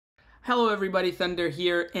Hello everybody, Thunder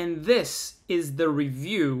here, and this is the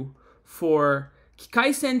review for Kikai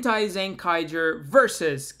Sentai ZENKAIGER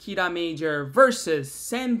versus KIRAMAGER versus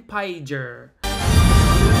ZENKAIGER.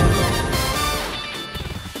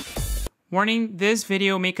 Warning, this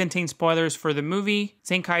video may contain spoilers for the movie,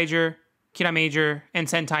 ZENKAIGER, KIRAMAGER, and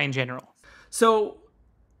Sentai in general. So,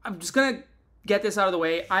 I'm just gonna get this out of the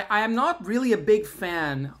way. I am not really a big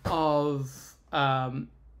fan of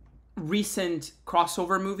recent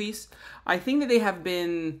crossover movies. I think that they have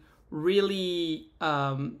been really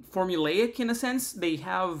formulaic in a sense. They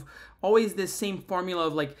have always this same formula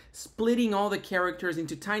of like splitting all the characters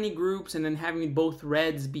into tiny groups and then having both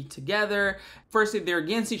Reds be together. First they're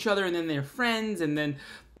against each other and then they're friends, and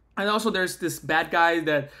also there's this bad guy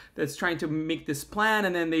that's trying to make this plan,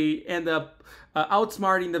 and then they end up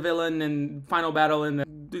outsmarting the villain in final battle in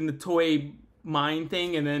the toy mine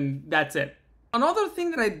thing, and then that's it. Another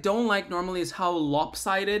thing that I don't like normally is how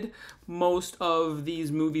lopsided most of these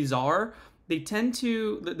movies are. They tend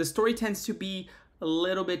to, the story tends to be a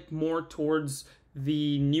little bit more towards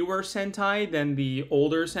the newer Sentai than the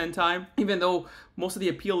older Sentai, even though most of the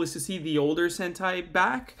appeal is to see the older Sentai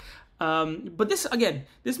back. But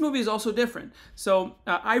this movie is also different. So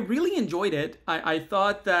I really enjoyed it. I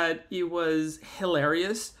thought that it was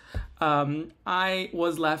hilarious. I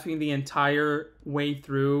was laughing the entire way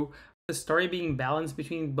through. The story being balanced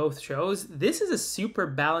between both shows, this is a super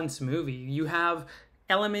balanced movie. You have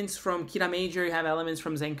elements from KIRAMAGER, you have elements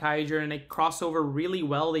from ZENKAIGER, and they cross over really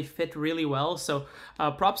well. They fit really well. So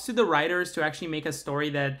props to the writers to actually make a story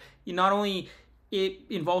that not only it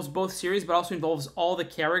involves both series, but also involves all the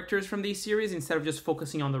characters from these series instead of just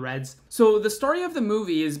focusing on the Reds. So the story of the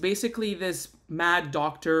movie is basically this mad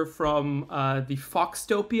doctor from the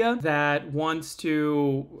Foxtopia that wants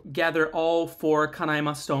to gather all 4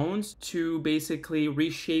 Kanaima stones to basically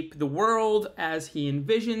reshape the world as he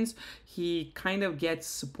envisions. He kind of gets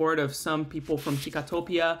support of some people from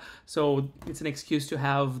Chikatopia, so it's an excuse to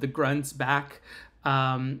have the grunts back.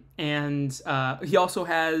 He also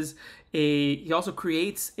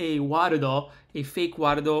creates a warudo, a fake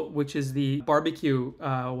warudo, which is the barbecue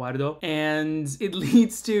warudo, and it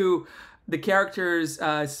leads to the characters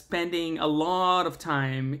spending a lot of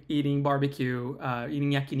time eating barbecue,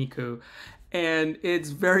 eating yakiniku, and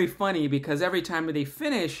it's very funny because every time they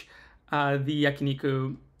finish the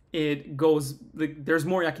yakiniku, there's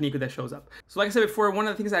more yakiniku that shows up. So like I said before, one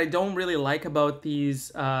of the things that I don't really like about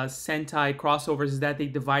these Sentai crossovers is that they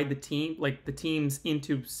divide the teams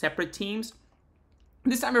into separate teams.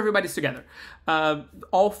 This time everybody's together.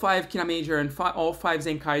 All 5 KIRAMAGER and all 5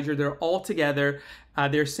 ZENKAIGER, they're all together.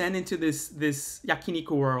 They're sent into this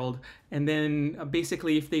yakiniku world, and then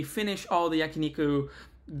basically if they finish all the yakiniku,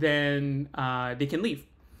 then they can leave.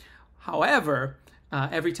 However,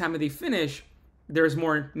 every time that they finish, there's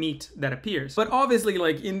more meat that appears. But obviously,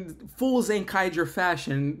 like in full ZENKAIGER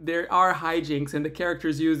fashion, there are hijinks and the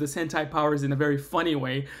characters use the Sentai powers in a very funny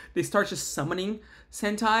way. They start just summoning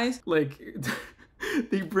Sentais. Like,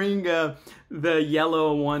 they bring the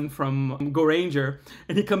yellow one from Goranger,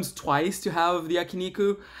 and he comes twice to have the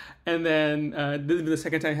yakiniku. And then the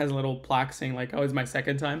second time has a little plaque saying like, oh, it's my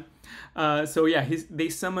second time. So yeah, they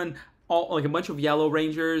summon a bunch of yellow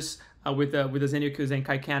rangers, with the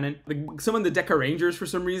Zenkai cannon. They summon the Deca Rangers for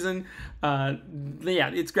some reason. Yeah,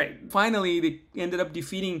 it's great. Finally, they ended up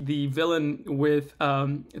defeating the villain with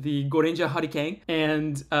the Gorenja Hurricane,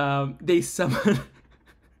 and they summon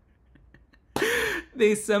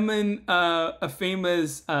a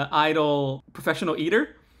famous idol professional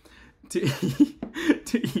eater to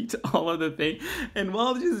eat all of the thing. And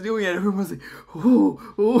while just doing it, everyone was like, ooh,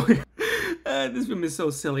 ooh. This film is so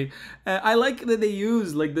silly. I like that they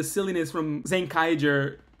use like the silliness from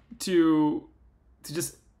ZENKAIGER to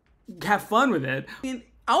just have fun with it. In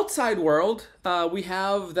outside world, we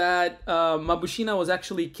have that Mabushina was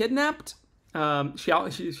actually kidnapped. She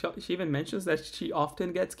even mentions that she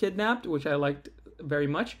often gets kidnapped, which I liked very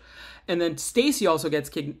much. And then Stacy also gets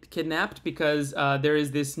kidnapped because there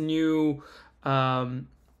is this new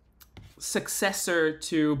successor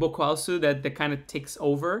to Bokuaosu that kind of takes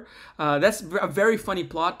over. That's a very funny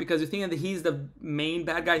plot because you think that he's the main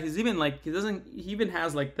bad guy. He's even like, he even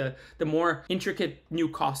has like the more intricate new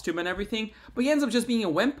costume and everything, but he ends up just being a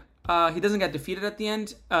wimp. He doesn't get defeated at the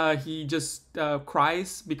end. He just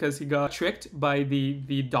cries because he got tricked by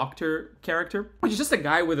the doctor character, which is just a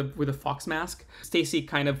guy with a fox mask. Stacy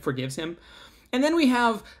kind of forgives him. And then we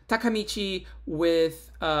have Takamichi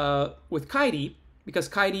with Kairi, because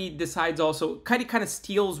Kairi Kairi kind of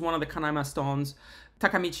steals one of the Kanaima stones.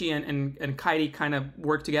 Takamichi and Kairi kind of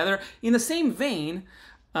work together. In the same vein,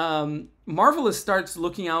 Marvelous starts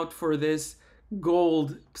looking out for this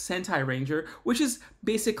gold Sentai Ranger, which is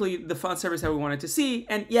basically the fan service that we wanted to see.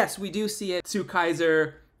 And yes, we do see a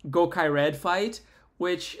ZENKAIGER Gokai Red fight,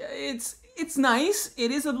 which it's nice.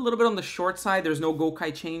 It is a little bit on the short side. There's no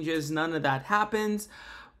Gokai changes. None of that happens.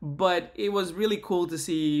 But it was really cool to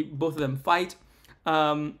see both of them fight.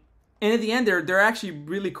 And at the end, they're actually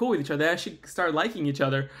really cool with each other. They actually start liking each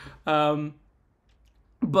other.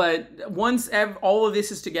 But once all of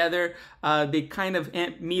this is together, they kind of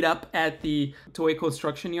meet up at the Toei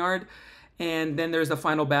construction yard. And then there's the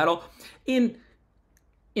final battle. In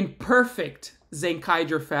perfect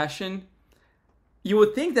ZENKAIGER fashion, you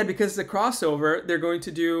would think that because it's a crossover, they're going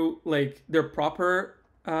to do like their proper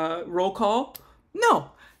roll call.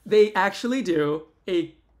 No, they actually do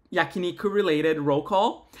a yakiniku-related roll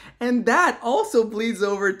call. And that also bleeds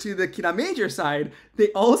over to the KIRAMAGER side.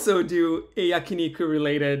 They also do a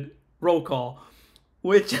yakiniku-related roll call,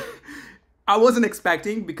 which I wasn't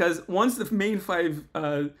expecting, because once the main 5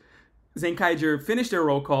 ZENKAIGER finish their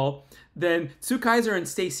roll call, then ZENKAIGER and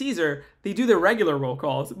Stay Caesar, they do their regular roll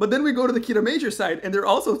calls. But then we go to the KIRAMAGER side, and they're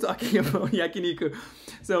also talking about yakiniku.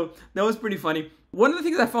 So that was pretty funny. One of the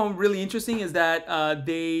things I found really interesting is that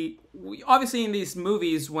obviously in these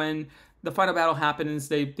movies, when the final battle happens,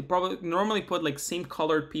 they probably normally put like same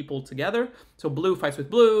colored people together. So blue fights with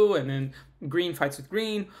blue, and then green fights with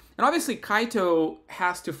green. And obviously Kaito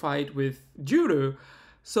has to fight with Juru.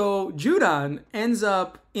 So Judan ends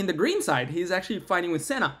up in the green side. He's actually fighting with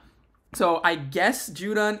Senna. So I guess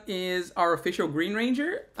Judan is our official Green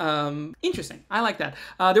Ranger. Interesting. I like that.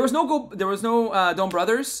 There was no Dome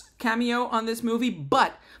Brothers cameo on this movie,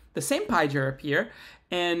 but the ZENKAIGER appear,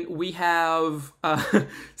 and we have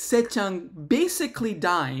Se-chan basically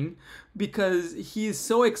dying because he's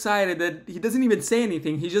so excited that he doesn't even say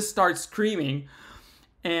anything. He just starts screaming,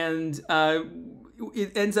 and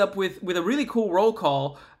it ends up with a really cool roll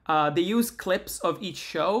call. They use clips of each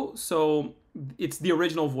show, so it's the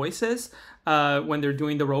original voices when they're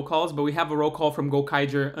doing the roll calls, but we have a roll call from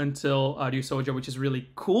Gokaiger until Ryusoja, which is really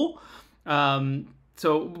cool.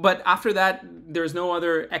 But after that, there's no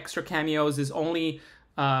other extra cameos. There's only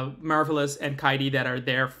Marvelous and Kaidi that are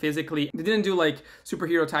there physically. They didn't do like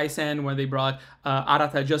Superhero Taisen where they brought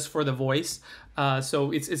Arata just for the voice.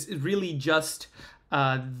 So it's really just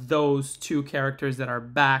those 2 characters that are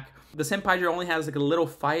back. The ZENKAIGER only has like a little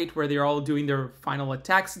fight where they're all doing their final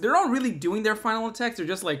attacks. They're not really doing their final attacks. They're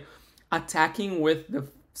just like attacking with the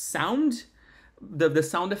sound, the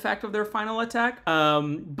sound effect of their final attack.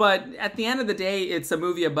 But at the end of the day, it's a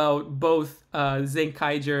movie about both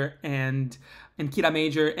ZENKAIGER and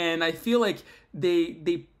KIRAMAGER, and I feel like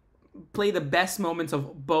they play the best moments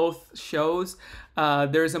of both shows.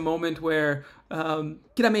 There's a moment where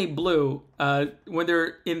Kiramai Blue, when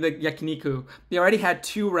they're in the yakiniku, they already had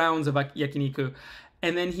 2 rounds of yakiniku,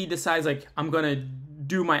 and then he decides like, I'm gonna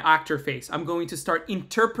do my actor face. I'm going to start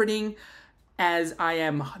interpreting as I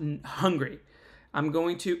am hungry. I'm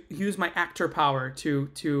going to use my actor power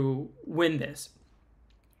to win this.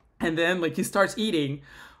 And then like he starts eating,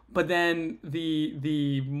 but then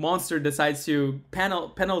the monster decides to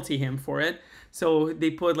penalty him for it. So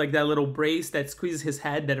they put like that little brace that squeezes his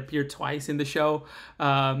head that appeared twice in the show,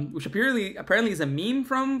 which apparently is a meme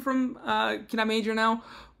from KIRAMAGER now.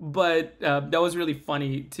 But that was really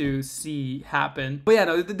funny to see happen. But yeah,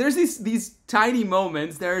 no, there's these tiny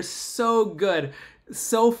moments that are so good,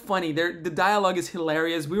 so funny. The dialogue is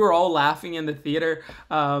hilarious. We were all laughing in the theater.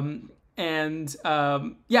 Yeah,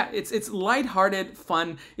 it's lighthearted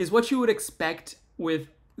fun, is what you would expect with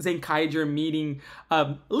ZENKAIGER meeting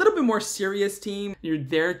a little bit more serious team. You're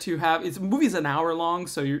there to have, the movie's an hour long,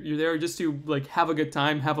 so you're there just to like have a good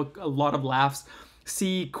time, have a lot of laughs,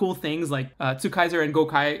 see cool things like ZENKAIGER and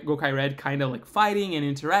Gokai Red kind of like fighting and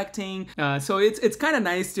interacting. So it's kind of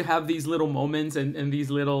nice to have these little moments and these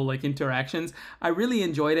little like interactions. I really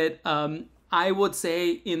enjoyed it. I would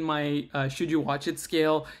say in my should you watch it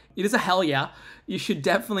scale, it is a hell yeah. You should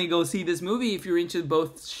definitely go see this movie if you're into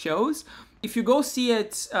both shows. If you go see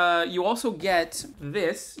it, you also get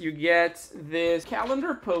this. You get this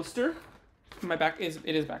calendar poster. My back it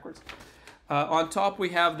is backwards. On top we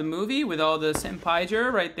have the movie with all the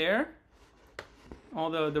ZENKAIGER right there. All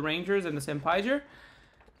the Rangers and the ZENKAIGER.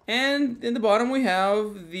 And in the bottom we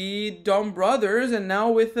have the Dome Brothers, and now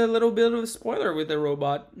with a little bit of a spoiler with the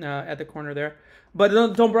robot at the corner there. But the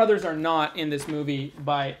Dome Brothers are not in this movie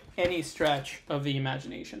by any stretch of the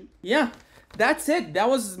imagination. Yeah, that's it. That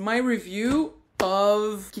was my review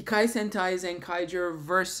of Kikai Sentai ZENKAIGER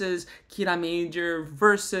versus KIRAMAGER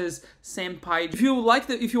versus Senpai. If you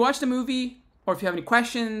watched the movie, or if you have any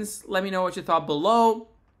questions, let me know what you thought below.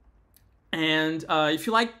 And if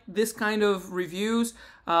you like this kind of reviews,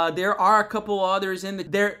 there are a couple others in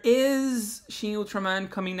there is Shin Ultraman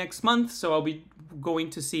coming next month, so I'll be going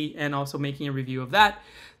to see and also making a review of that.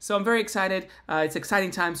 So I'm very excited. It's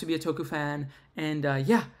exciting times to be a Toku fan. And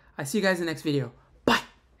yeah, I see you guys in the next video.